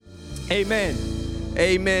Amen.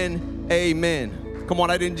 Amen. Amen. Come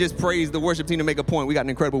on, I didn't just praise the worship team to make a point. We got an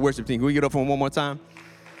incredible worship team. Can we get up for one more time?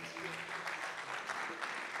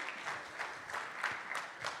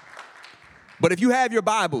 But if you have your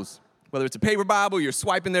Bibles, whether it's a paper Bible, you're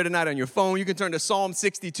swiping there tonight on your phone, you can turn to Psalm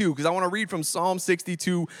 62, because I want to read from Psalm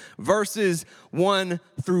 62, verses 1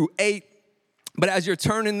 through 8. But as you're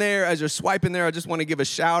turning there, as you're swiping there, I just want to give a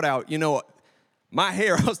shout out. You know, my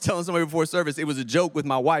hair, I was telling somebody before service, it was a joke with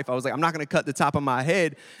my wife. I was like, I'm not going to cut the top of my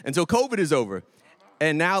head until COVID is over.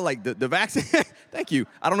 And now, like, the vaccine, thank you.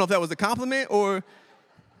 I don't know if that was a compliment or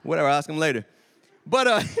whatever. I'll ask him later.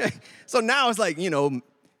 But so now it's like, you know,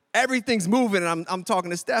 everything's moving, and I'm talking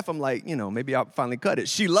to Steph. I'm like, you know, maybe I'll finally cut it.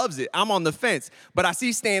 She loves it. I'm on the fence. But I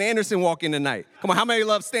see Stan Anderson walk in tonight. Come on, how many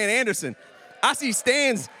love Stan Anderson? I see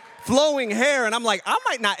Stan's flowing hair, and I'm like, I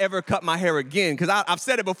might not ever cut my hair again, because I've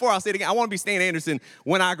said it before, I'll say it again. I want to be Stan Anderson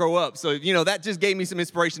when I grow up. So, you know, that just gave me some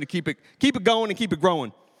inspiration to keep it going and keep it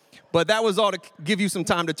growing. But that was all to give you some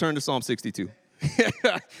time to turn to Psalm 62.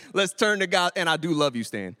 Let's turn to God, and I do love you,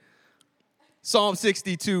 Stan. Psalm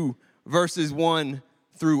 62, verses 1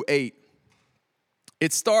 through 8.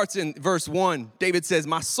 It starts in verse 1. David says,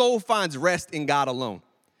 my soul finds rest in God alone.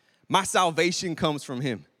 My salvation comes from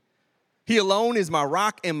him. He alone is my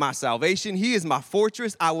rock and my salvation. He is my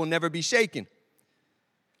fortress. I will never be shaken.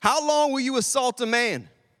 How long will you assault a man?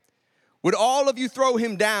 Would all of you throw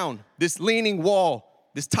him down, this leaning wall,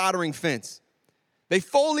 this tottering fence? They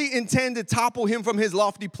fully intend to topple him from his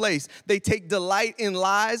lofty place. They take delight in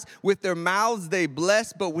lies. With their mouths they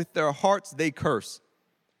bless, but with their hearts they curse.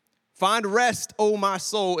 Find rest, O my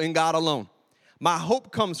soul, in God alone. My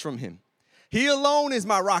hope comes from him. He alone is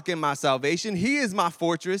my rock and my salvation. He is my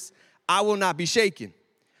fortress. I will not be shaken.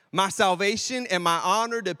 My salvation and my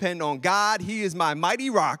honor depend on God. He is my mighty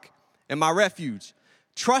rock and my refuge.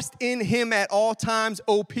 Trust in him at all times,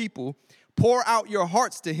 O people. Pour out your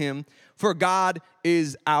hearts to him, for God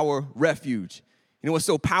is our refuge. You know what's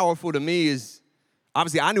so powerful to me is,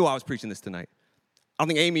 obviously I knew I was preaching this tonight. I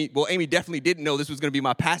don't think Amy definitely didn't know this was going to be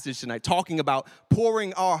my passage tonight, talking about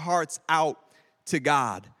pouring our hearts out to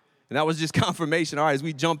God. And that was just confirmation. All right, as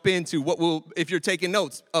we jump into what will, if you're taking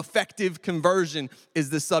notes, affective conversion is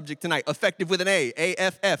the subject tonight. Affective with an A,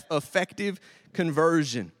 A-F-F, affective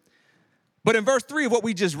conversion. But in verse 3 of what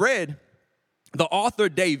we just read, the author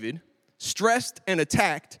David, stressed and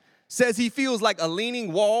attacked, says he feels like a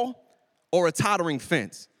leaning wall or a tottering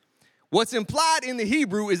fence. What's implied in the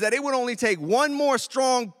Hebrew is that it would only take one more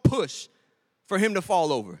strong push for him to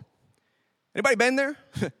fall over. Anybody been there?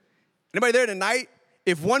 Anybody there tonight?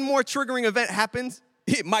 If one more triggering event happens,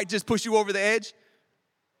 it might just push you over the edge.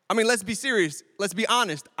 I mean, let's be serious. Let's be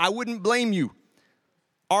honest. I wouldn't blame you.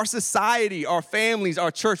 Our society, our families, our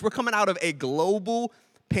church, we're coming out of a global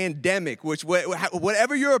pandemic, which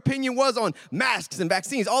whatever your opinion was on masks and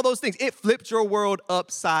vaccines, all those things, it flipped your world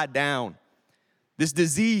upside down. This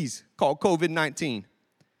disease called COVID-19.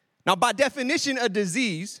 Now, by definition, a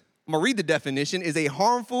disease, I'm going to read the definition, is a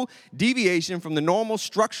harmful deviation from the normal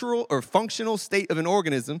structural or functional state of an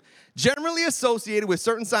organism, generally associated with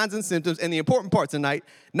certain signs and symptoms, and the important part tonight,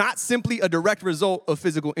 not simply a direct result of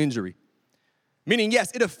physical injury. Meaning,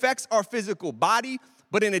 yes, it affects our physical body,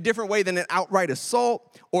 but in a different way than an outright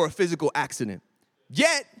assault or a physical accident.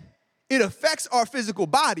 Yet, it affects our physical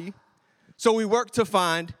body, so we work to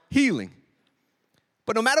find healing.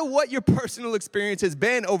 But no matter what your personal experience has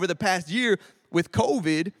been over the past year with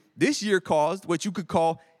COVID, this year caused what you could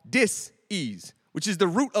call dis-ease, which is the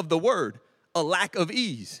root of the word, a lack of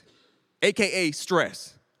ease, AKA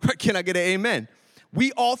stress. Can I get an amen?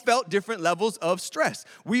 We all felt different levels of stress.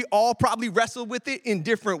 We all probably wrestled with it in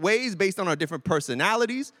different ways based on our different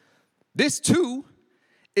personalities. This, too,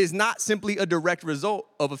 is not simply a direct result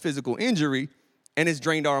of a physical injury, and it's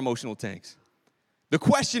drained our emotional tanks. The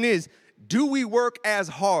question is, do we work as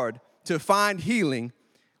hard to find healing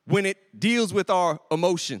when it deals with our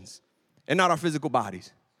emotions and not our physical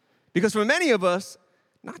bodies? Because for many of us,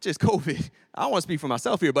 not just COVID, I don't want to speak for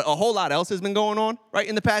myself here, but a whole lot else has been going on, right,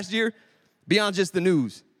 in the past year, beyond just the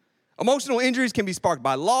news. Emotional injuries can be sparked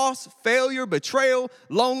by loss, failure, betrayal,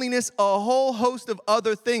 loneliness, a whole host of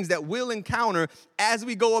other things that we'll encounter as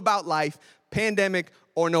we go about life, pandemic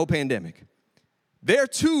or no pandemic. There,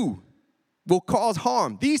 too, will cause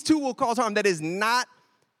harm. These two will cause harm that is not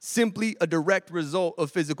simply a direct result of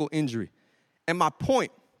physical injury. And my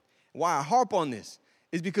point, why I harp on this,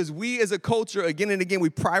 is because we as a culture, again and again, we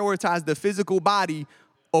prioritize the physical body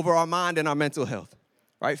over our mind and our mental health,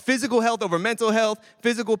 right? Physical health over mental health,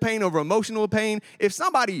 physical pain over emotional pain. If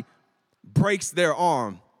somebody breaks their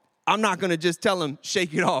arm, I'm not going to just tell them,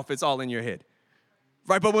 shake it off, it's all in your head.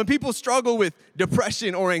 right? But when people struggle with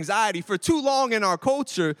depression or anxiety for too long in our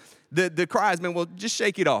culture, the cry has been, well, just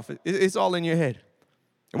shake it off. It's all in your head.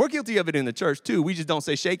 And we're guilty of it in the church too. We just don't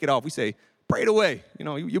say shake it off. We say pray it away.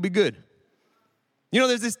 You'll be good.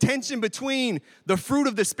 There's this tension between the fruit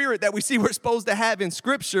of the Spirit that we see we're supposed to have in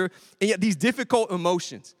Scripture and yet these difficult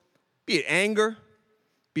emotions, be it anger,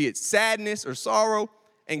 be it sadness or sorrow,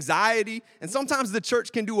 anxiety. And sometimes the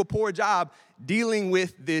church can do a poor job dealing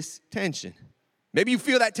with this tension. Maybe you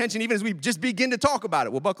feel that tension even as we just begin to talk about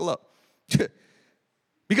it. Well, buckle up.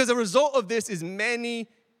 Because the result of this is many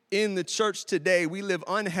in the church today, we live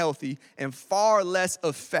unhealthy and far less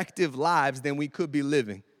effective lives than we could be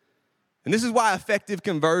living. And this is why effective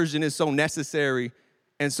conversion is so necessary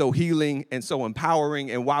and so healing and so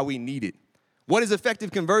empowering and why we need it. What is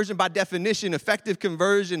effective conversion? By definition, effective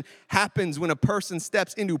conversion happens when a person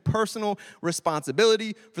steps into personal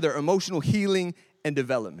responsibility for their emotional healing and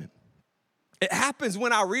development. It happens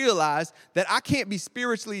when I realize that I can't be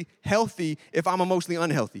spiritually healthy if I'm emotionally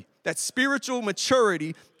unhealthy. That spiritual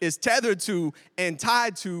maturity is tethered to and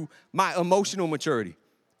tied to my emotional maturity.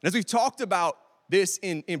 And as we've talked about this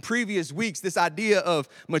in previous weeks, this idea of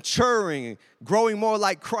maturing, growing more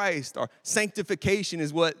like Christ, or sanctification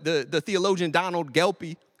is what the theologian Donald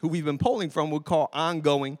Gelpy, who we've been polling from, would call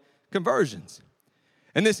ongoing conversions.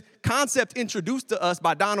 And this concept introduced to us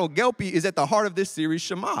by Donald Gelpy is at the heart of this series,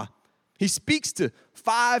 Shema. He speaks to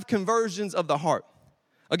 5 conversions of the heart.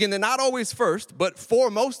 Again, they're not always first, but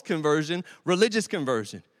foremost conversion, religious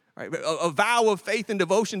conversion, right? A vow of faith and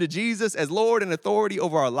devotion to Jesus as Lord and authority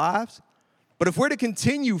over our lives. But if we're to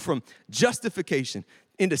continue from justification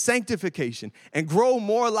into sanctification and grow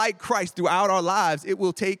more like Christ throughout our lives, it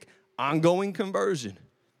will take ongoing conversion.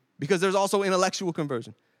 Because there's also intellectual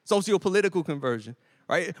conversion, socio-political conversion,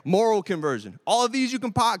 right? Moral conversion. All of these you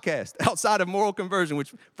can podcast outside of moral conversion,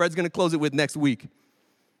 which Fred's going to close it with next week.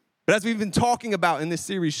 But as we've been talking about in this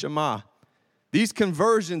series, Shema, these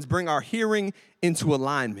conversions bring our hearing into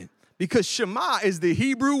alignment. Because Shema is the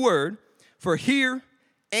Hebrew word for hear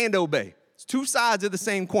and obey. It's 2 sides of the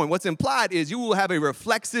same coin. What's implied is you will have a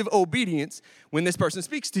reflexive obedience when this person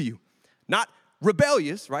speaks to you. Not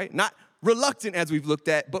rebellious, right? Not reluctant as we've looked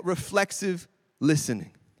at, but reflexive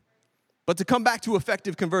listening. But to come back to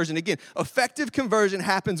effective conversion, again, effective conversion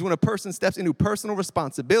happens when a person steps into personal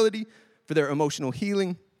responsibility for their emotional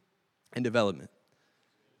healing and development.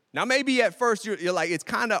 Now, maybe at first you're like, it's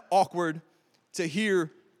kind of awkward to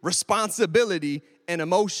hear responsibility and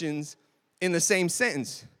emotions in the same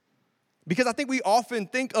sentence. Because I think we often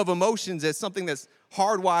think of emotions as something that's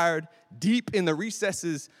hardwired deep in the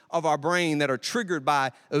recesses of our brain that are triggered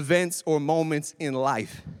by events or moments in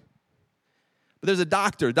life. But there's a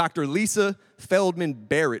doctor, Dr. Lisa Feldman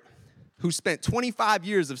Barrett, who spent 25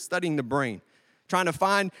 years of studying the brain, trying to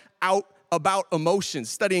find out about emotions,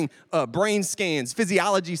 studying brain scans,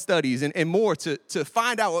 physiology studies, and more to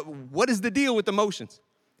find out what is the deal with emotions.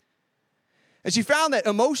 And she found that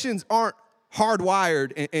emotions aren't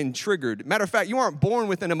hardwired and triggered. Matter of fact, you aren't born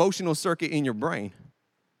with an emotional circuit in your brain.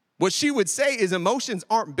 What she would say is emotions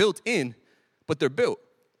aren't built in, but they're built.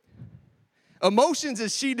 Emotions,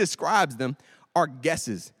 as she describes them, are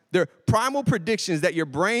guesses. They're primal predictions that your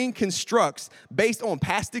brain constructs based on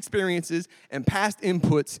past experiences and past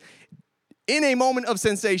inputs in a moment of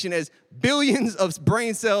sensation as billions of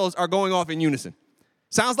brain cells are going off in unison.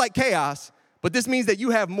 Sounds like chaos, but this means that you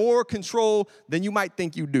have more control than you might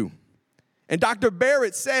think you do. And Dr.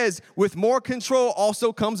 Barrett says, with more control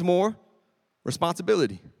also comes more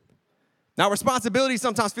responsibility. Now, responsibility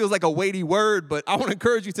sometimes feels like a weighty word, but I want to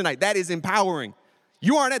encourage you tonight, that is empowering.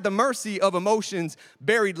 You aren't at the mercy of emotions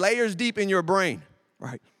buried layers deep in your brain,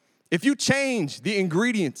 right? If you change the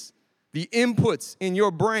ingredients, the inputs in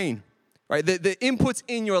your brain, right, the inputs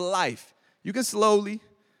in your life, you can slowly,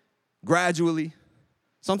 gradually,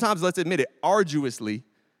 sometimes, let's admit it, arduously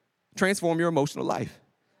transform your emotional life.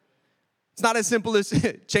 It's not as simple as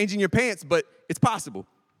changing your pants, but it's possible.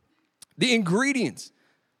 The ingredients,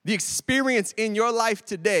 the experience in your life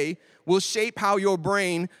today will shape how your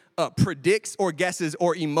brain predicts or guesses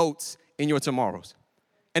or emotes in your tomorrows.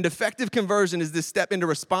 And effective conversion is this step into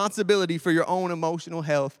responsibility for your own emotional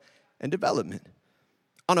health and development.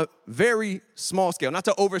 On a very small scale, not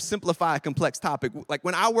to oversimplify a complex topic, like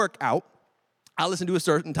when I work out, I listen to a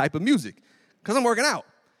certain type of music because I'm working out.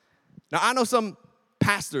 Now, I know some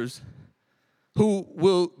pastors who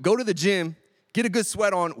will go to the gym, get a good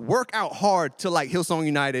sweat on, work out hard to like Hillsong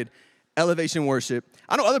United, Elevation Worship.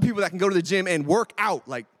 I know other people that can go to the gym and work out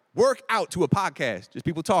to a podcast, just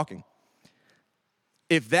people talking.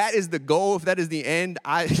 If that is the goal, if that is the end,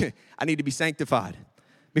 I need to be sanctified.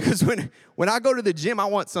 Because when I go to the gym, I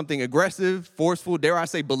want something aggressive, forceful, dare I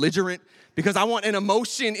say belligerent, because I want an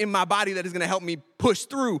emotion in my body that is going to help me push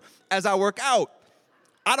through as I work out.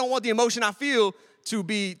 I don't want the emotion I feel to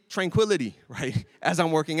be tranquility, right, as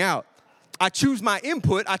I'm working out. I choose my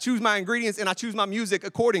input, I choose my ingredients, and I choose my music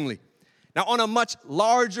accordingly. Now, on a much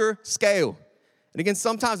larger scale, and again,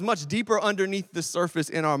 sometimes much deeper underneath the surface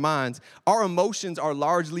in our minds, our emotions are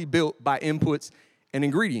largely built by inputs and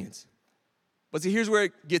ingredients. But see, here's where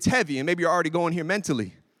it gets heavy, and maybe you're already going here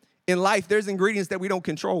mentally. In life, there's ingredients that we don't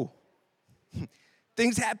control.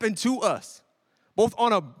 Things happen to us, both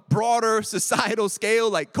on a broader societal scale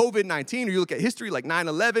like COVID-19, or you look at history like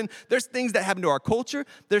 9/11. There's things that happen to our culture.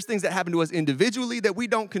 There's things that happen to us individually that we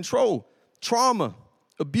don't control. Trauma,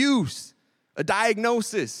 abuse, a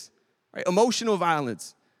diagnosis, right? Emotional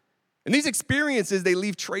violence. And these experiences, they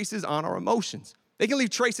leave traces on our emotions. They can leave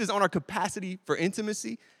traces on our capacity for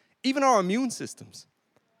intimacy, even our immune systems.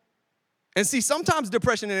 And see, sometimes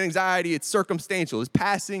depression and anxiety, it's circumstantial. It's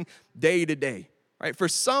passing day to day, right? For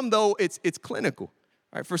some, though, it's clinical,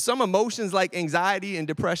 right? For some, emotions like anxiety and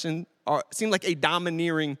depression seem like a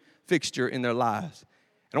domineering fixture in their lives.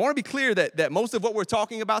 And I want to be clear that most of what we're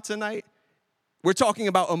talking about tonight, we're talking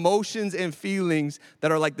about emotions and feelings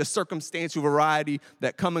that are like the circumstantial variety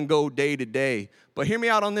that come and go day to day. But hear me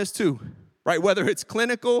out on this too. Right, whether it's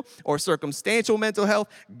clinical or circumstantial mental health,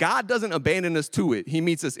 God doesn't abandon us to it. He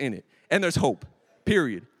meets us in it. And there's hope,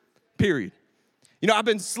 period. You know, I've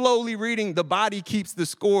been slowly reading The Body Keeps the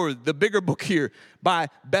Score, the bigger book here by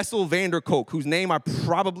Bessel van der Kolk, whose name I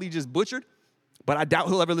probably just butchered, but I doubt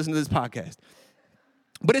he'll ever listen to this podcast.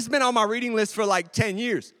 But it's been on my reading list for like 10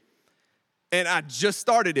 years. And I just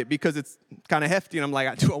started it because it's kind of hefty. And I'm like,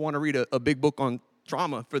 I want to read a big book on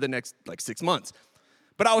trauma for the next like 6 months.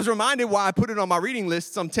 But I was reminded why I put it on my reading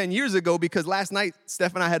list some 10 years ago, because last night,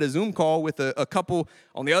 Steph and I had a Zoom call with a couple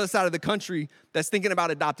on the other side of the country that's thinking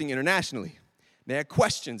about adopting internationally. They had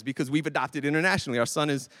questions because we've adopted internationally. Our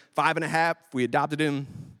son is 5.5. We adopted him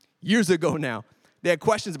years ago now. They had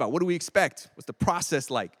questions about what do we expect? What's the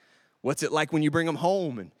process like? What's it like when you bring him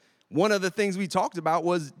home? And one of the things we talked about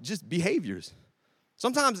was just behaviors.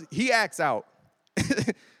 Sometimes he acts out.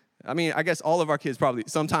 I mean, I guess all of our kids probably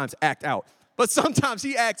sometimes act out. But sometimes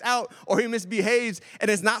he acts out or he misbehaves,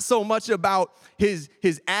 and it's not so much about his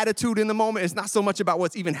attitude in the moment. It's not so much about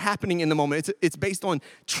what's even happening in the moment. It's based on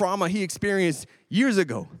trauma he experienced years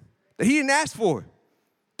ago that he didn't ask for.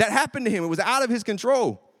 That happened to him. It was out of his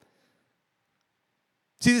control.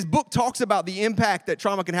 See, this book talks about the impact that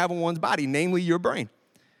trauma can have on one's body, namely your brain.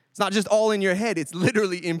 It's not just all in your head. It's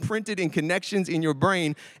literally imprinted in connections in your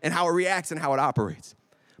brain and how it reacts and how it operates.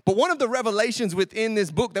 But one of the revelations within this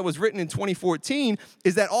book that was written in 2014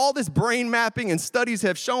 is that all this brain mapping and studies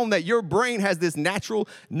have shown that your brain has this natural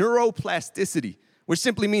neuroplasticity, which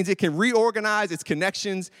simply means it can reorganize its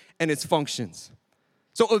connections and its functions.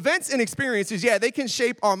 So events and experiences, yeah, they can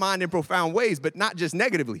shape our mind in profound ways, but not just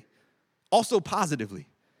negatively, also positively.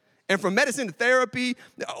 And from medicine to therapy,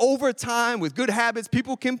 over time, with good habits,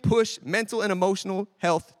 people can push mental and emotional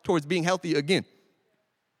health towards being healthy again.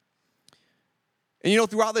 And you know,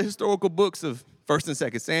 throughout the historical books of 1st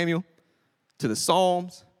and 2nd Samuel to the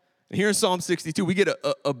Psalms, and here in Psalm 62, we get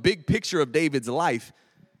a big picture of David's life.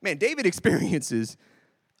 Man, David experiences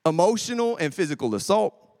emotional and physical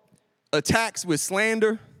assault, attacks with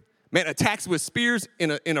slander, man, attacks with spears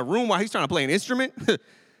in a room while he's trying to play an instrument,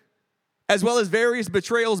 as well as various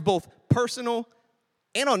betrayals, both personal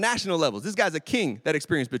and on national levels. This guy's a king that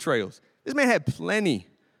experienced betrayals. This man had plenty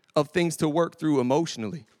of things to work through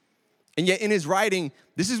emotionally. And yet in his writing,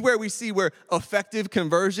 this is where we see where affective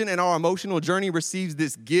conversion and our emotional journey receives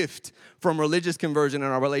this gift from religious conversion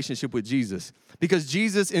and our relationship with Jesus. Because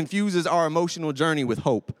Jesus infuses our emotional journey with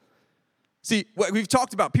hope. See, what we've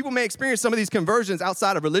talked about, people may experience some of these conversions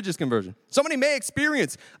outside of religious conversion. Somebody may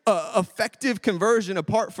experience affective conversion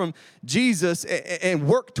apart from Jesus and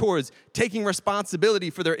work towards taking responsibility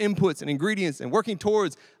for their inputs and ingredients and working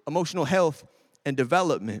towards emotional health and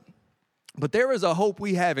development. But there is a hope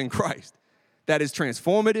we have in Christ that is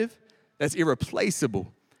transformative, that's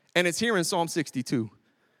irreplaceable, and it's here in Psalm 62.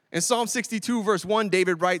 In Psalm 62, verse 1,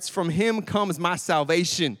 David writes, "From him comes my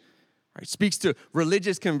salvation." Right, speaks to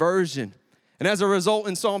religious conversion. And as a result,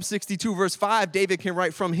 in Psalm 62, verse 5, David can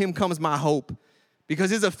write, "From him comes my hope,"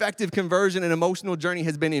 because his affective conversion and emotional journey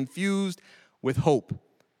has been infused with hope.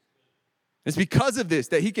 It's because of this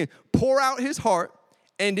that he can pour out his heart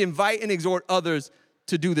and invite and exhort others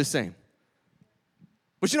to do the same.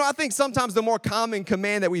 But you know, I think sometimes the more common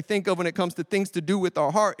command that we think of when it comes to things to do with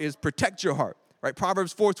our heart is protect your heart, right?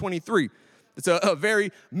 Proverbs 4:23. It's a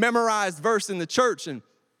very memorized verse in the church, and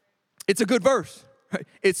it's a good verse, Right?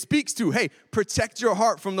 It speaks to, hey, protect your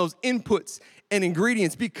heart from those inputs and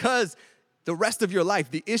ingredients because the rest of your life,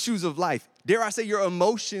 the issues of life, dare I say your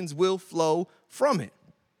emotions will flow from it.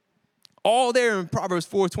 All there in Proverbs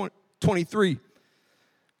 4:23.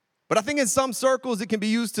 But I think in some circles it can be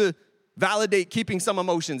used to validate keeping some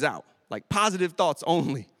emotions out, like positive thoughts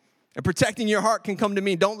only. And protecting your heart can come to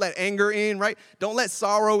mean don't let anger in, right? Don't let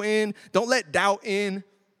sorrow in. Don't let doubt in.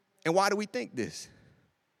 And why do we think this?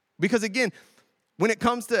 Because again, when it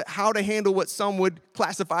comes to how to handle what some would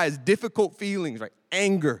classify as difficult feelings, right?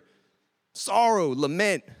 Anger, sorrow,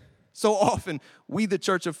 lament, so often we, the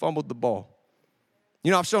church, have fumbled the ball.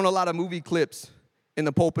 You know, I've shown a lot of movie clips in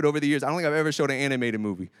the pulpit over the years. I don't think I've ever showed an animated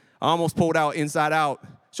movie. I almost pulled out Inside Out,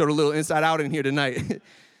 showed a little Inside Out in here tonight.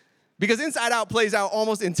 Because Inside Out plays out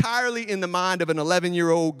almost entirely in the mind of an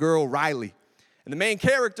 11-year-old girl, Riley. And the main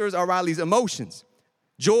characters are Riley's emotions: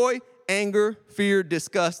 joy, anger, fear,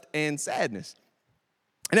 disgust, and sadness.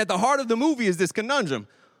 And at the heart of the movie is this conundrum.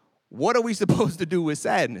 What are we supposed to do with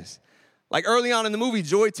sadness? Like early on in the movie,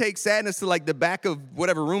 Joy takes sadness to like the back of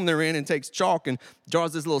whatever room they're in and takes chalk and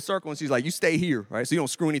draws this little circle. And she's like, you stay here, right? So you don't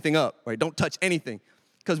screw anything up, right? Don't touch anything.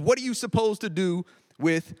 Because what are you supposed to do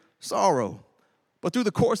with sorrow? But through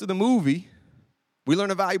the course of the movie, we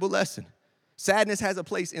learn a valuable lesson. Sadness has a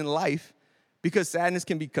place in life because sadness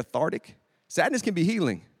can be cathartic. Sadness can be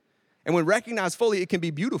healing. And when recognized fully, it can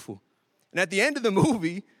be beautiful. And at the end of the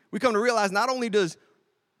movie, we come to realize not only does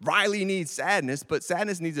Riley needs sadness, but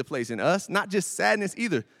sadness needs a place in us. Not just sadness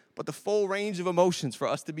either, but the full range of emotions for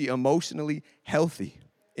us to be emotionally healthy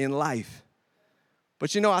in life.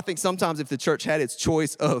 But you know, I think sometimes if the church had its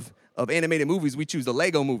choice of animated movies, we choose the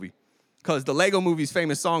Lego movie. Because the Lego movie's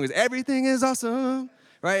famous song is, everything is awesome,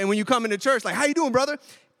 right? And when you come into church, like, how you doing, brother?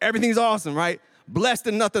 Everything's awesome, right? Blessed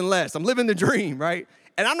and nothing less. I'm living the dream, right?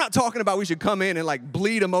 And I'm not talking about we should come in and like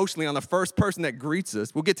bleed emotionally on the first person that greets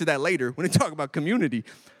us. We'll get to that later when we talk about community.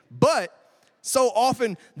 But so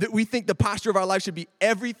often that we think the posture of our life should be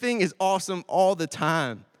everything is awesome all the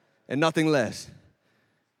time and nothing less.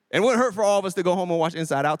 And it wouldn't hurt for all of us to go home and watch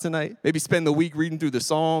Inside Out tonight. Maybe spend the week reading through the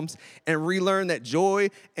Psalms and relearn that joy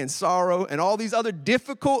and sorrow and all these other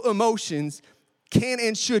difficult emotions can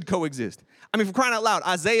and should coexist. I mean, for crying out loud,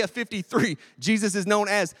 Isaiah 53, Jesus is known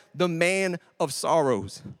as the man of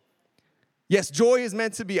sorrows. Yes, joy is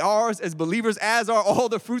meant to be ours as believers, as are all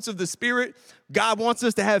the fruits of the Spirit. God wants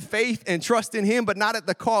us to have faith and trust in him, but not at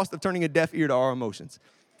the cost of turning a deaf ear to our emotions.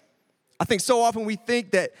 I think so often we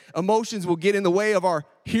think that emotions will get in the way of our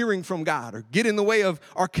hearing from God or get in the way of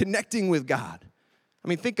our connecting with God. I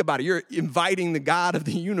mean, think about it. You're inviting the God of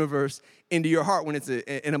the universe into your heart when it's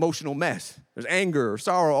an emotional mess. There's anger or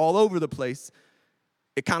sorrow all over the place.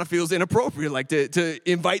 It kind of feels inappropriate, like to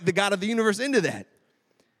invite the God of the universe into that.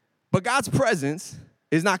 But God's presence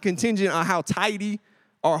is not contingent on how tidy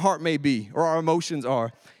our heart may be or our emotions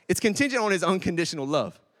are. It's contingent on his unconditional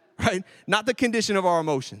love, right? Not the condition of our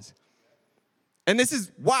emotions. And this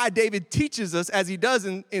is why David teaches us, as he does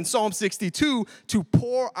in Psalm 62, to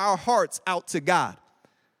pour our hearts out to God.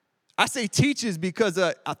 I say teaches because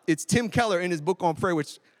it's Tim Keller in his book on prayer,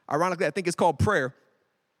 which ironically I think is called Prayer,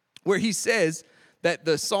 where he says that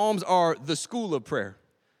the Psalms are the school of prayer.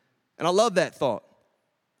 And I love that thought.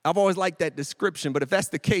 I've always liked that description, but if that's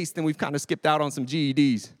the case, then we've kind of skipped out on some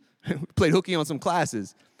GEDs. We played hooky on some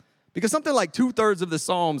classes. Because something like 2/3 of the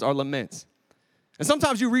Psalms are laments. And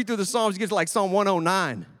sometimes you read through the Psalms, you get to like Psalm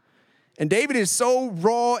 109. And David is so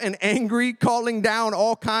raw and angry, calling down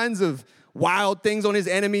all kinds of wild things on his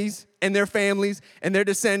enemies and their families and their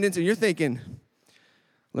descendants. And you're thinking,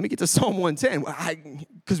 let me get to Psalm 110.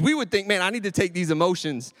 Because we would think, man, I need to take these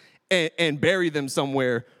emotions and bury them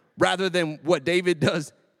somewhere rather than what David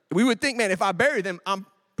does. We would think, man, if I bury them, I'm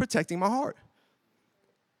protecting my heart.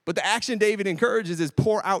 But the action David encourages is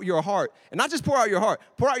pour out your heart. And not just pour out your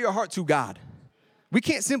heart to God. We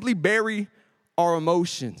can't simply bury our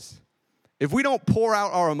emotions. If we don't pour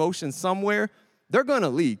out our emotions somewhere, they're going to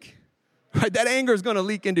leak. Right? That anger is going to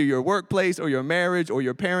leak into your workplace or your marriage or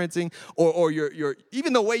your parenting or your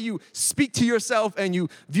even the way you speak to yourself and you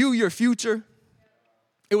view your future.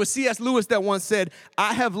 It was C.S. Lewis that once said,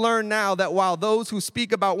 I have learned now that while those who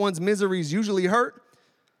speak about one's miseries usually hurt,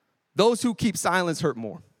 those who keep silence hurt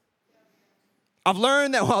more. I've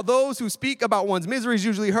learned that while those who speak about one's miseries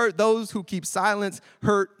usually hurt, those who keep silence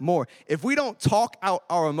hurt more. If we don't talk out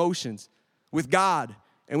our emotions with God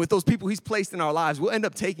and with those people he's placed in our lives, we'll end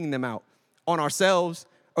up taking them out on ourselves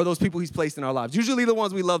or those people he's placed in our lives, usually the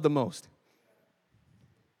ones we love the most.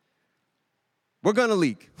 We're going to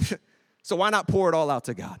leak. So why not pour it all out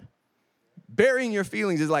to God? Burying your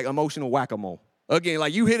feelings is like emotional whack-a-mole. Again,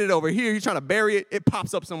 like you hit it over here, you're trying to bury it, it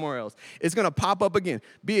pops up somewhere else. It's going to pop up again,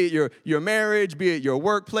 be it your marriage, be it your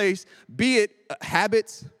workplace, be it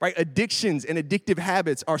habits, right? Addictions and addictive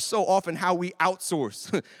habits are so often how we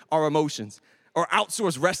outsource our emotions or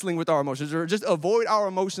outsource wrestling with our emotions or just avoid our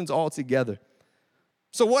emotions altogether.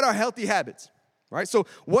 So what are healthy habits, right? So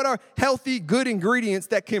what are healthy, good ingredients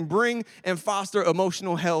that can bring and foster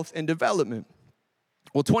emotional health and development?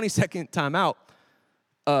 Well, 20-second timeout.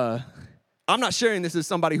 I'm not sharing this as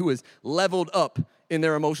somebody who has leveled up in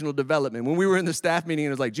their emotional development. When we were in the staff meeting and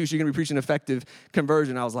it was like, Juice, you're going to be preaching effective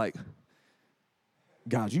conversion. I was like,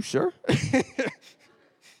 God, you sure?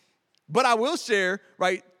 But I will share,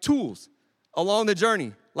 right, tools along the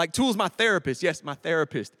journey. Like tools my therapist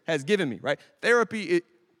has given me, right? Therapy,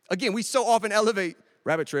 again, we so often elevate,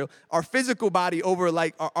 rabbit trail, our physical body over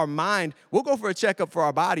like our mind. We'll go for a checkup for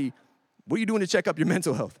our body. What are you doing to check up your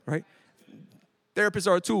mental health, right? Therapists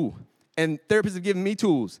are a tool. And therapists have given me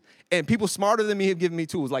tools. And people smarter than me have given me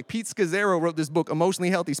tools. Like Pete Scazzaro wrote this book, Emotionally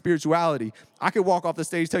Healthy Spirituality. I could walk off the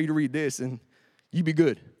stage, tell you to read this, and you'd be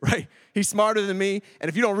good, right? He's smarter than me. And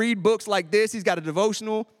if you don't read books like this, he's got a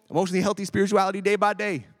devotional, Emotionally Healthy Spirituality Day by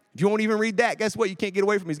Day. If you won't even read that, guess what? You can't get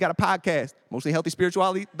away from it. He's got a podcast, Emotionally Healthy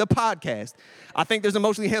Spirituality, the podcast. I think there's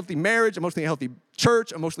Emotionally Healthy Marriage, Emotionally Healthy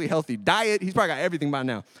Church, Emotionally Healthy Diet. He's probably got everything by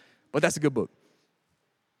now. But that's a good book.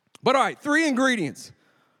 But all right, 3 ingredients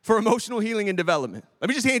for emotional healing and development. Let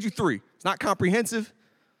me just hand you 3. It's not comprehensive.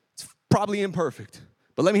 It's probably imperfect.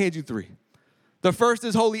 But let me hand you 3. The first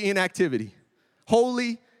is holy inactivity.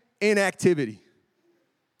 Holy inactivity.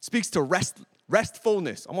 Speaks to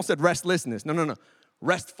restfulness. Almost said restlessness. No.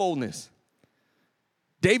 Restfulness.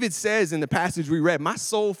 David says in the passage we read, my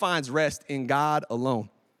soul finds rest in God alone.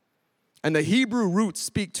 And the Hebrew roots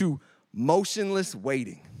speak to motionless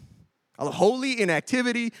waiting. I love holy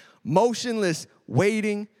inactivity, motionless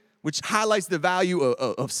waiting, which highlights the value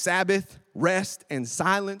of Sabbath, rest, and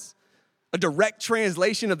silence. A direct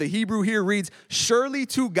translation of the Hebrew here reads, surely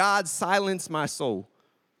to God silence my soul.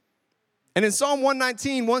 And in Psalm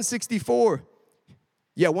 119, 164,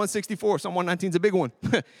 Psalm 119 is a big one.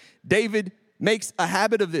 David makes a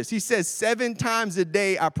habit of this. He says, 7 times a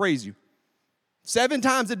day I praise you. 7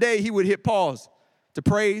 times a day he would hit pause to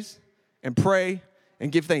praise and pray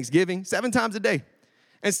and give thanksgiving. 7 times a day.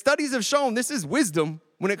 And studies have shown this is wisdom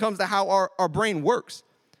when it comes to how our brain works.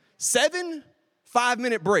 7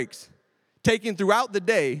 5-minute breaks taken throughout the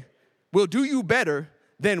day will do you better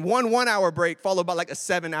than 1 1-hour break followed by like a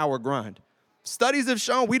 7-hour grind. Studies have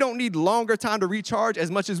shown we don't need longer time to recharge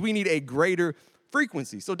as much as we need a greater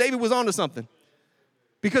frequency. So David was onto something.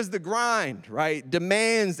 Because the grind, right,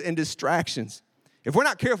 demands and distractions. If we're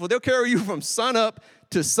not careful, they'll carry you from sun up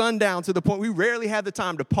to sundown to the point we rarely have the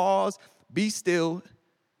time to pause, be still,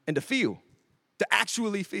 and to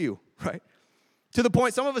actually feel, right? To the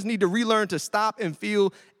point some of us need to relearn to stop and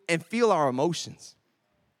feel our emotions.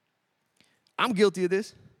 I'm guilty of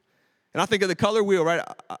this. And I think of the color wheel, right?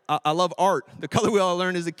 I love art. The color wheel I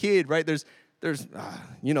learned as a kid, right? There's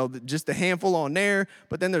just a handful on there,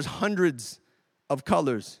 but then there's hundreds of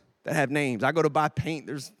colors that have names. I go to buy paint.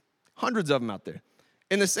 There's hundreds of them out there.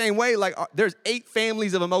 In the same way, like there's 8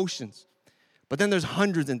 families of emotions, but then there's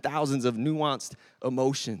hundreds and thousands of nuanced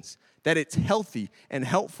emotions that it's healthy and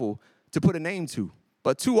helpful to put a name to.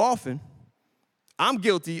 But too often, I'm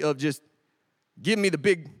guilty of just giving me the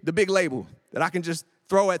big label that I can just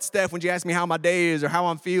throw at Steph when she asks me how my day is or how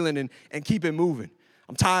I'm feeling and keep it moving.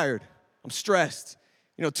 I'm tired. I'm stressed.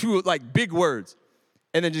 2 like big words,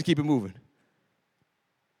 and then just keep it moving.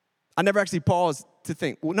 I never actually paused to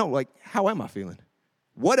think, well, no, like, how am I feeling?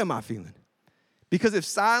 What am I feeling? Because if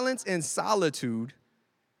silence and solitude,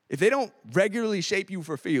 if they don't regularly shape you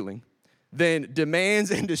for feeling, then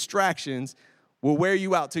demands and distractions will wear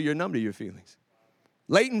you out till you're numb to your feelings.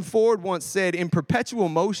 Leighton Ford once said, in perpetual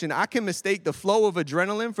motion, I can mistake the flow of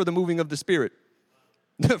adrenaline for the moving of the spirit.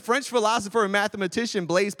 The French philosopher and mathematician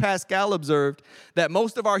Blaise Pascal observed that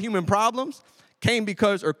most of our human problems come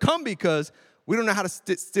because we don't know how to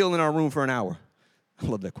sit still in our room for an hour. I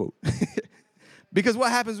love that quote. Because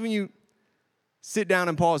what happens when you sit down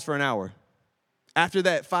and pause for an hour? After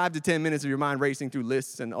that 5 to 10 minutes of your mind racing through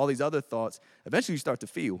lists and all these other thoughts, eventually you start to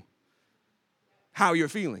feel how you're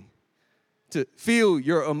feeling, to feel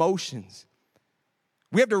your emotions.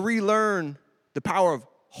 We have to relearn the power of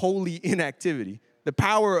holy inactivity, the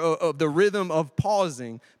power of the rhythm of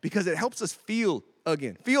pausing, because it helps us feel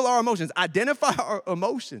again, feel our emotions, identify our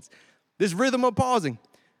emotions. This rhythm of pausing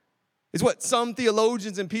is what some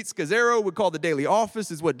theologians and Pete Scazzaro would call the daily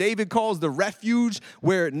office, is what David calls the refuge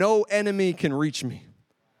where no enemy can reach me.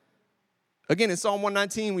 Again, in Psalm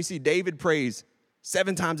 119, we see David prays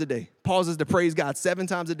 7 times a day. Pauses to praise God 7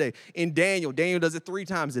 times a day. In Daniel does it 3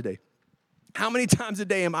 times a day. How many times a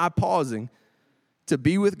day am I pausing to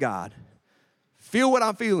be with God, feel what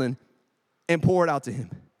I'm feeling, and pour it out to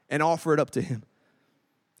him and offer it up to him?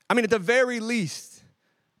 I mean, at the very least,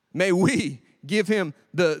 may we give him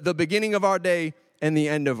the beginning of our day and the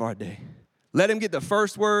end of our day. Let him get the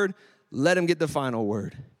first word. Let him get the final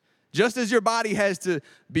word. Just as your body has to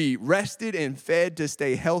be rested and fed to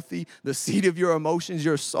stay healthy, the seat of your emotions,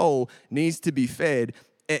 your soul, needs to be fed.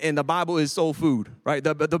 And the Bible is soul food, right?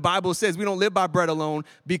 The Bible says we don't live by bread alone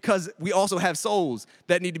because we also have souls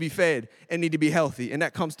that need to be fed and need to be healthy. And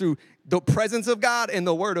that comes through the presence of God and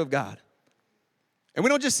the word of God. And we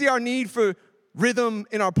don't just see our need for rhythm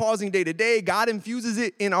in our pausing day to day. God infuses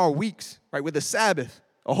it in our weeks, right? With the Sabbath,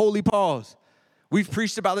 a holy pause. We've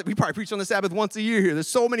preached about it. We probably preach on the Sabbath once a year here. There's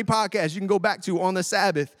so many podcasts you can go back to on the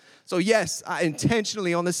Sabbath. So yes, I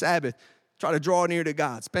intentionally on the Sabbath try to draw near to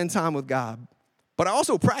God, spend time with God. But I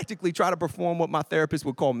also practically try to perform what my therapist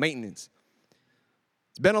would call maintenance.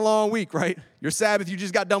 It's been a long week, right? Your Sabbath, you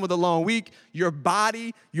just got done with a long week. Your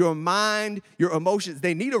body, your mind, your emotions,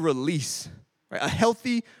 they need a release, right? A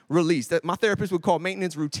healthy release. That my therapist would call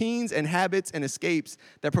maintenance routines and habits and escapes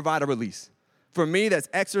that provide a release. For me, that's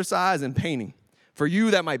exercise and painting. For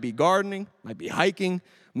you, that might be gardening, might be hiking,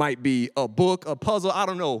 might be a book, a puzzle, I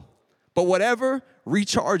don't know. But whatever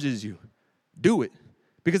recharges you, do it.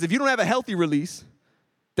 Because if you don't have a healthy release,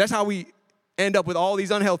 that's how we end up with all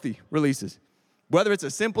these unhealthy releases. Whether it's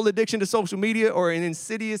a simple addiction to social media or an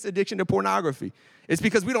insidious addiction to pornography. It's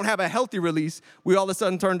because we don't have a healthy release, we all of a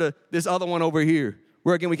sudden turn to this other one over here,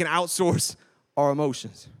 where again we can outsource our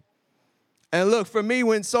emotions. And look, for me,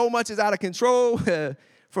 when so much is out of control,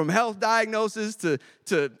 from health diagnosis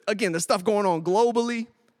to again, the stuff going on globally,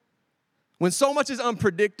 when so much is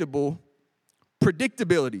unpredictable,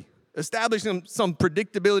 predictability, establishing some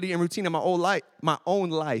predictability and routine in my own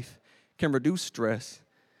life can reduce stress,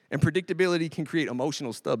 and predictability can create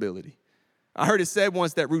emotional stability. I heard it said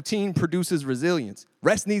once that routine produces resilience.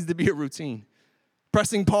 Rest needs to be a routine.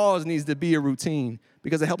 Pressing pause needs to be a routine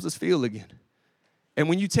because it helps us feel again. And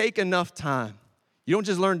when you take enough time, you don't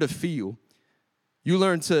just learn to feel, you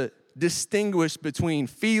learn to distinguish between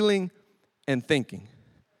feeling and thinking.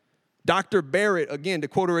 Dr. Barrett, again, to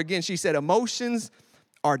quote her again, she said, emotions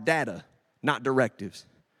are data, not directives.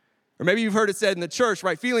 Or maybe you've heard it said in the church,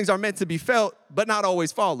 right? Feelings are meant to be felt, but not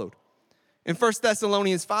always followed. In 1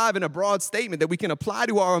 Thessalonians 5, in a broad statement that we can apply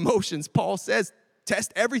to our emotions, Paul says,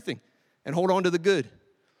 test everything and hold on to the good.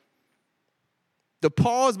 The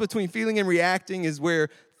pause between feeling and reacting is where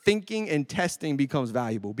thinking and testing becomes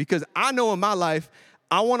valuable. Because I know in my life,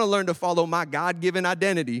 I want to learn to follow my God-given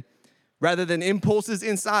identity rather than impulses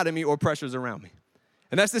inside of me or pressures around me.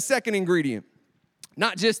 And that's the second ingredient.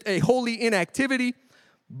 Not just a holy inactivity,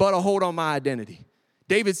 but a hold on my identity.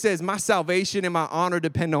 David says, my salvation and my honor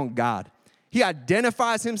depend on God. He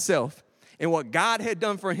identifies himself in what God had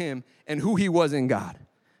done for him and who he was in God.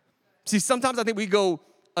 See, sometimes I think we go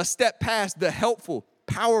a step past the helpful,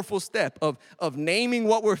 powerful step of naming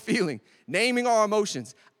what we're feeling, naming our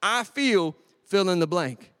emotions. I feel, fill in the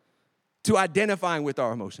blank, to identifying with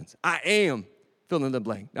our emotions. I am, fill in the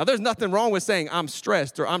blank. Now, there's nothing wrong with saying I'm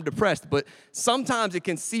stressed or I'm depressed, but sometimes it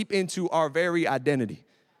can seep into our very identity.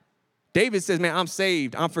 David says, man, I'm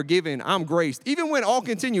saved, I'm forgiven, I'm graced. Even when all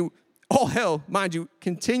hell, mind you,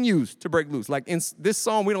 continues to break loose. Like in this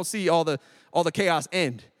psalm, we don't see all the chaos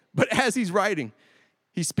end. But as he's writing,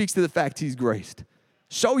 he speaks to the fact he's graced.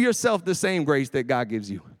 Show yourself the same grace that God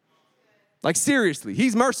gives you. Like seriously,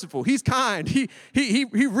 he's merciful, he's kind. He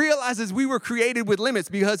realizes we were created with limits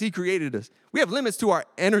because he created us. We have limits to our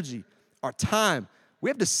energy, our time. We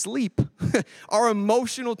have to sleep, our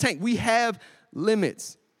emotional tank. We have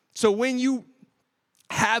limits. So when you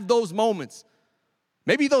have those moments,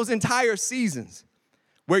 maybe those entire seasons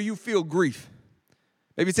where you feel grief,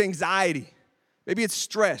 maybe it's anxiety, maybe it's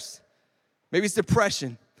stress, maybe it's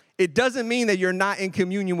depression, it doesn't mean that you're not in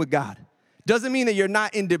communion with God. Doesn't mean that you're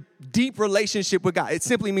not in deep relationship with God. It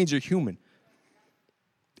simply means you're human.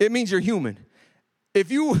 It means you're human.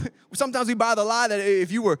 Sometimes we buy the lie that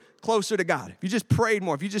if you were closer to God, if you just prayed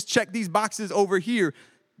more, if you just checked these boxes over here,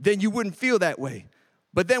 then you wouldn't feel that way.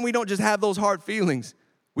 But then we don't just have those hard feelings.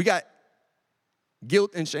 We got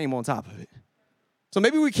guilt and shame on top of it. So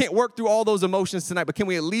maybe we can't work through all those emotions tonight, but can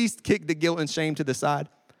we at least kick the guilt and shame to the side?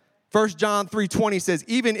 1 John 3:20 says,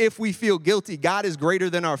 even if we feel guilty, God is greater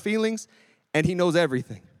than our feelings, and he knows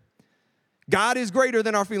everything. God is greater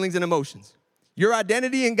than our feelings and emotions. Your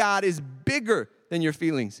identity in God is bigger than your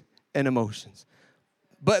feelings and emotions.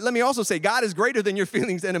 But let me also say, God is greater than your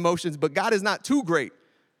feelings and emotions, but God is not too great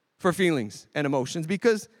for feelings and emotions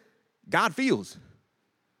because God feels.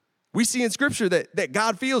 We see in Scripture that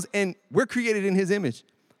God feels, and we're created in his image.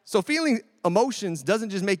 So feeling emotions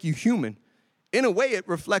doesn't just make you human. In a way, it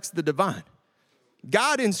reflects the divine.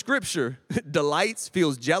 God in Scripture delights,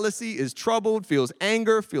 feels jealousy, is troubled, feels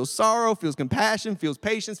anger, feels sorrow, feels compassion, feels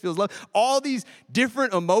patience, feels love. All these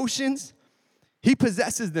different emotions, he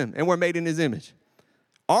possesses them, and we're made in his image.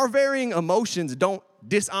 Our varying emotions don't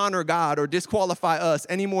dishonor God or disqualify us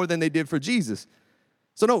any more than they did for Jesus.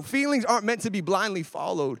 So no, feelings aren't meant to be blindly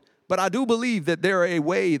followed, but I do believe that they're a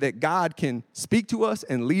way that God can speak to us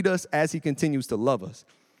and lead us as he continues to love us.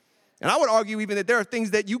 And I would argue even that there are things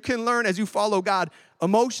that you can learn as you follow God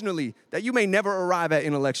emotionally that you may never arrive at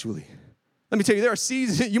intellectually. Let me tell you, there are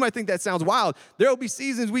seasons, you might think that sounds wild. There will be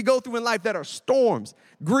seasons we go through in life that are storms,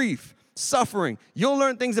 grief, suffering. You'll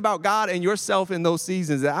learn things about God and yourself in those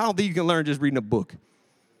seasons that I don't think you can learn just reading a book.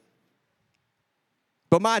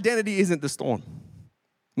 But my identity isn't the storm.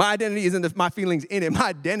 My identity isn't my feelings in it. My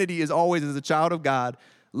identity is always as a child of God,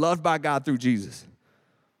 loved by God through Jesus.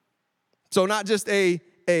 So not just a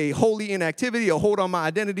holy inactivity, a hold on my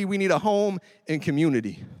identity. We need a home and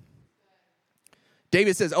community.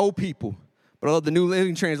 David says, oh, people. But I love the New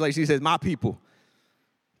Living Translation. He says, my people,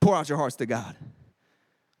 pour out your hearts to God.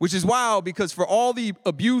 Which is wild because for all the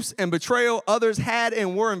abuse and betrayal others had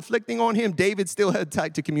and were inflicting on him, David still held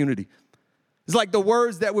tight to community. It's like the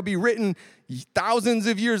words that would be written thousands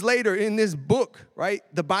of years later in this book, right?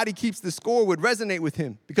 The body keeps the score would resonate with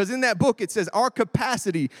him. Because in that book, it says our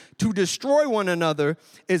capacity to destroy one another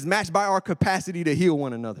is matched by our capacity to heal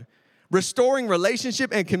one another. Restoring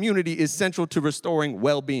relationship and community is central to restoring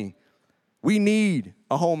well-being. We need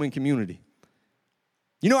a home and community.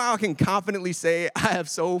 You know how I can confidently say I have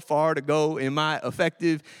so far to go in my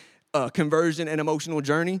affective conversion and emotional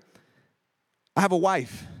journey? I have a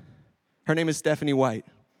wife. Her name is Stephanie White.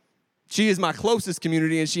 She is my closest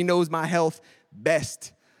community, and she knows my health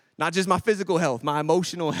best. Not just my physical health, my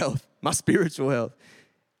emotional health, my spiritual health.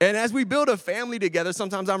 And as we build a family together,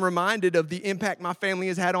 sometimes I'm reminded of the impact my family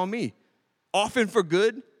has had on me. Often for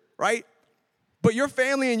good, right? But your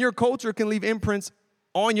family and your culture can leave imprints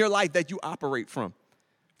on your life that you operate from.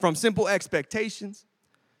 From simple expectations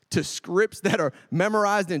to scripts that are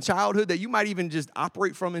memorized in childhood that you might even just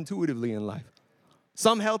operate from intuitively in life.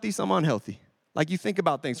 Some healthy, some unhealthy. Like you think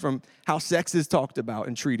about things from how sex is talked about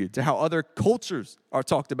and treated to how other cultures are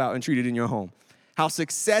talked about and treated in your home. How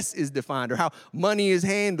success is defined or how money is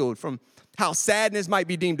handled, from how sadness might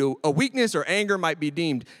be deemed a weakness or anger might be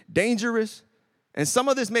deemed dangerous. And some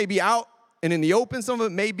of this may be out and in the open. Some of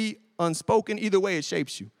it may be unspoken. Either way, it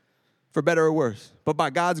shapes you for better or worse. But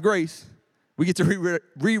by God's grace, we get to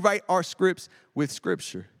rewrite our scripts with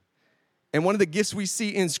Scripture. And one of the gifts we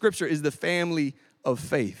see in Scripture is the family of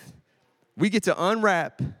faith. We get to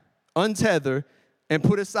unwrap, untether, and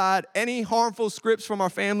put aside any harmful scripts from our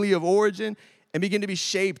family of origin and begin to be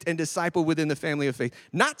shaped and discipled within the family of faith.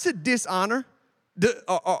 Not to dishonor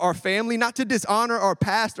our family, not to dishonor our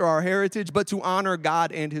past or our heritage, but to honor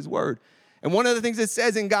God and his word. And one of the things it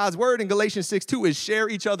says in God's word in Galatians 6:2 is share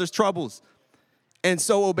each other's troubles and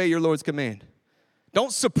so obey your Lord's command.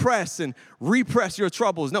 Don't suppress and repress your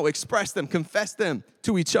troubles. No, express them, confess them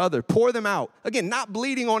to each other, pour them out. Again, not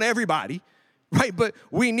bleeding on everybody, right? But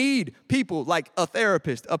we need people like a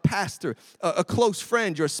therapist, a pastor, a close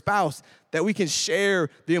friend, your spouse, that we can share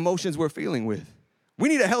the emotions we're feeling with. We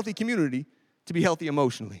need a healthy community to be healthy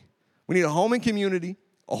emotionally. We need a home and community,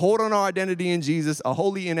 a hold on our identity in Jesus, a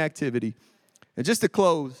holy inactivity. And just to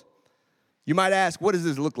close, you might ask, what does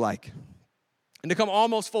this look like? And to come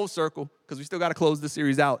almost full circle, because we still got to close the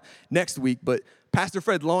series out next week, but Pastor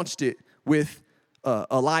Fred launched it with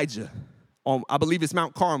Elijah on, I believe it's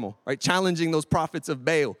Mount Carmel, right? Challenging those prophets of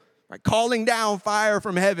Baal, right? Calling down fire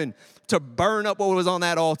from heaven to burn up what was on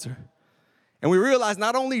that altar. And we realized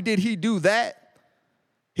not only did he do that,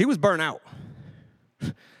 he was burnt out.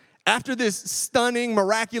 After this stunning,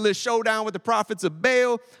 miraculous showdown with the prophets of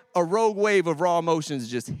Baal, a rogue wave of raw emotions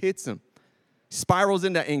just hits him. Spirals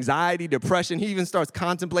into anxiety, depression. He even starts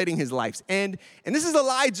contemplating his life's end. And this is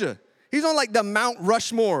Elijah. He's on like the Mount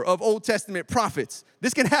Rushmore of Old Testament prophets.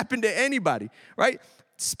 This can happen to anybody, right?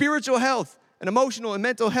 Spiritual health and emotional and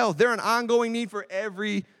mental health, they're an ongoing need for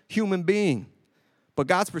every human being. But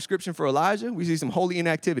God's prescription for Elijah, we see some holy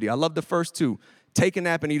inactivity. I love the first two. Take a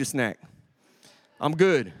nap and eat a snack. I'm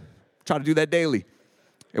good. Try to do that daily.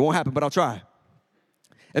 It won't happen, but I'll try.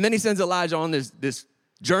 And then he sends Elijah on this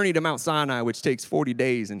journey to Mount Sinai, which takes 40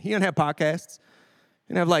 days. And he didn't have podcasts.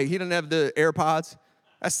 He didn't have the AirPods.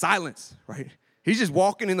 That's silence, right? He's just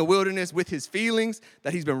walking in the wilderness with his feelings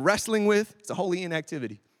that he's been wrestling with. It's a holy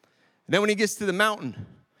inactivity. And then when he gets to the mountain,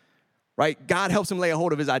 right? God helps him lay a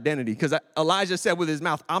hold of his identity because Elijah said with his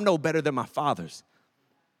mouth, I'm no better than my fathers.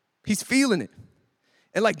 He's feeling it.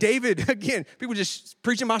 And like David, again, people just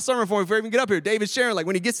preaching my sermon for me before I even get up here. David's sharing, like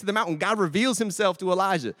when he gets to the mountain, God reveals himself to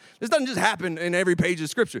Elijah. This doesn't just happen in every page of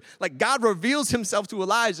scripture. Like God reveals himself to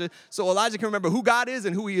Elijah so Elijah can remember who God is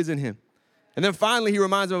and who he is in him. And then finally, he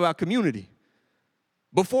reminds him about community.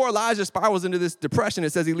 Before Elijah spirals into this depression,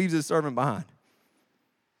 it says he leaves his servant behind.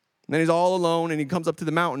 And then he's all alone and he comes up to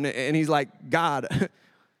the mountain and he's like, God,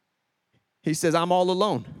 he says, I'm all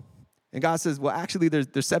alone. And God says, well, actually, there's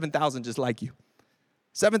 7,000 just like you.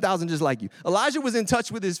 7,000 just like you. Elijah was in touch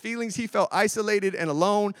with his feelings. He felt isolated and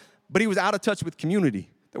alone, but he was out of touch with community.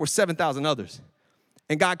 There were 7,000 others.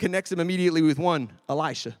 And God connects him immediately with one,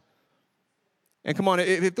 Elisha. And come on,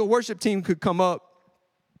 if the worship team could come up,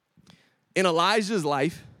 in Elijah's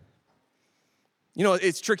life, you know,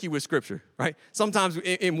 it's tricky with scripture, right? Sometimes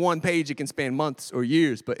in one page it can span months or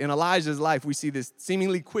years, but in Elijah's life, we see this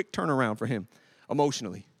seemingly quick turnaround for him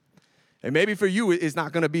emotionally. And maybe for you, it's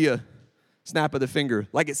not going to be a snap of the finger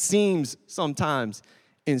like it seems sometimes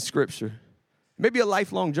in scripture. Maybe a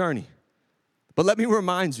lifelong journey. But let me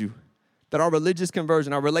remind you that our religious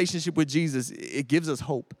conversion, our relationship with Jesus, it gives us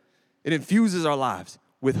hope. It infuses our lives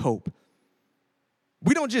with hope.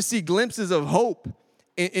 We don't just see glimpses of hope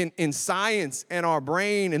in science and our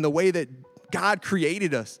brain and the way that God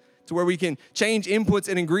created us to where we can change inputs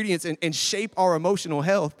and ingredients and shape our emotional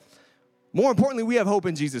health. More importantly, we have hope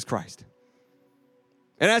in Jesus Christ.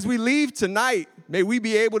 And as we leave tonight, may we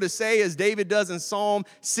be able to say, as David does in Psalm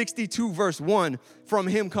 62, verse 1, from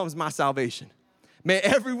him comes my salvation. May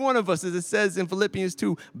every one of us, as it says in Philippians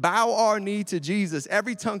 2, bow our knee to Jesus,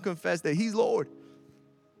 every tongue confess that he's Lord,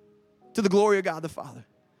 to the glory of God the Father.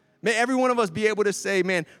 May every one of us be able to say,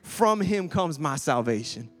 man, from him comes my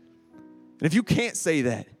salvation. And if you can't say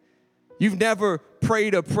that, you've never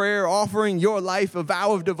prayed a prayer offering your life a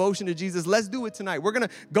vow of devotion to Jesus, let's do it tonight. We're going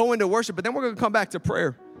to go into worship, but then we're going to come back to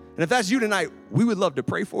prayer. And if that's you tonight, we would love to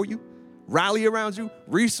pray for you, rally around you,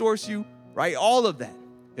 resource you, right? All of that.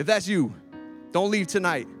 If that's you, don't leave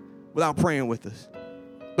tonight without praying with us.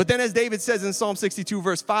 But then as David says in Psalm 62,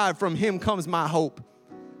 verse 5, from him comes my hope.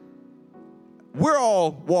 We're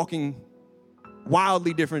all walking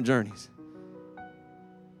wildly different journeys.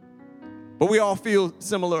 But we all feel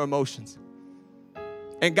similar emotions.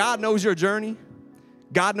 And God knows your journey.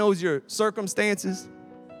 God knows your circumstances.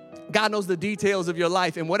 God knows the details of your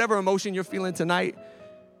life. And whatever emotion you're feeling tonight,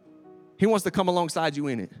 he wants to come alongside you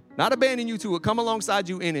in it. Not abandon you to it, come alongside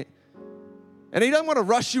you in it. And he doesn't want to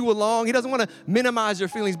rush you along. He doesn't want to minimize your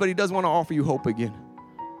feelings, but he does want to offer you hope again.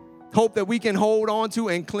 Hope that we can hold on to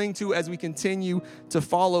and cling to as we continue to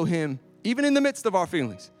follow him, even in the midst of our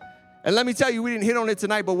feelings. And let me tell you, we didn't hit on it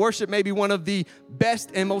tonight, but worship may be one of the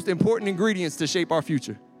best and most important ingredients to shape our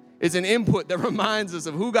future. It's an input that reminds us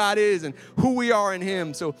of who God is and who we are in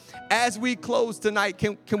him. So as we close tonight,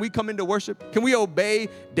 can we come into worship? Can we obey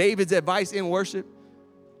David's advice in worship?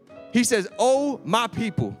 He says, oh, my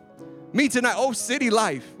people, me tonight, oh, city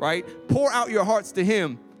life, right? Pour out your hearts to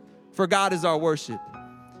him, for God is our worship.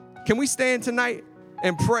 Can we stand tonight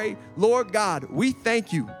and pray, Lord God, we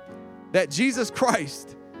thank you that Jesus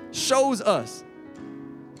Christ shows us,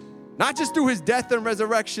 not just through his death and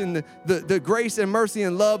resurrection, the grace and mercy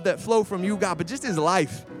and love that flow from you, God, but just his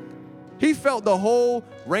life. He felt the whole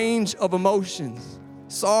range of emotions,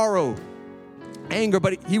 sorrow, anger,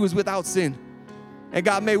 but he was without sin. And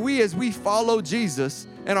God, may we, as we follow Jesus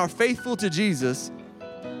and are faithful to Jesus,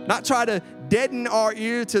 not try to deaden our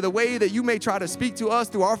ear to the way that you may try to speak to us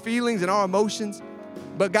through our feelings and our emotions.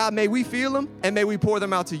 But God, may we feel them and may we pour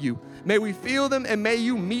them out to you. May we feel them and may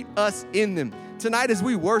you meet us in them. Tonight as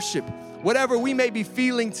we worship, whatever we may be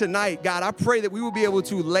feeling tonight, God, I pray that we will be able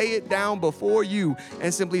to lay it down before you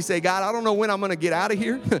and simply say, God, I don't know when I'm going to get out of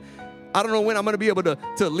here. I don't know when I'm going to be able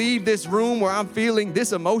to leave this room where I'm feeling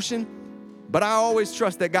this emotion. But I always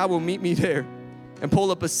trust that God will meet me there and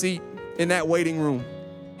pull up a seat in that waiting room.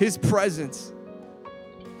 His presence,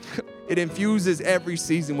 it infuses every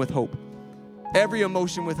season with hope, every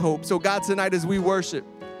emotion with hope. So God, tonight as we worship,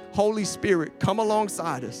 Holy Spirit, come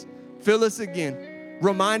alongside us. Fill us again.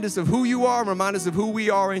 Remind us of who you are. Remind us of who we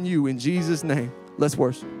are in you. In Jesus' name, let's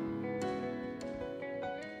worship.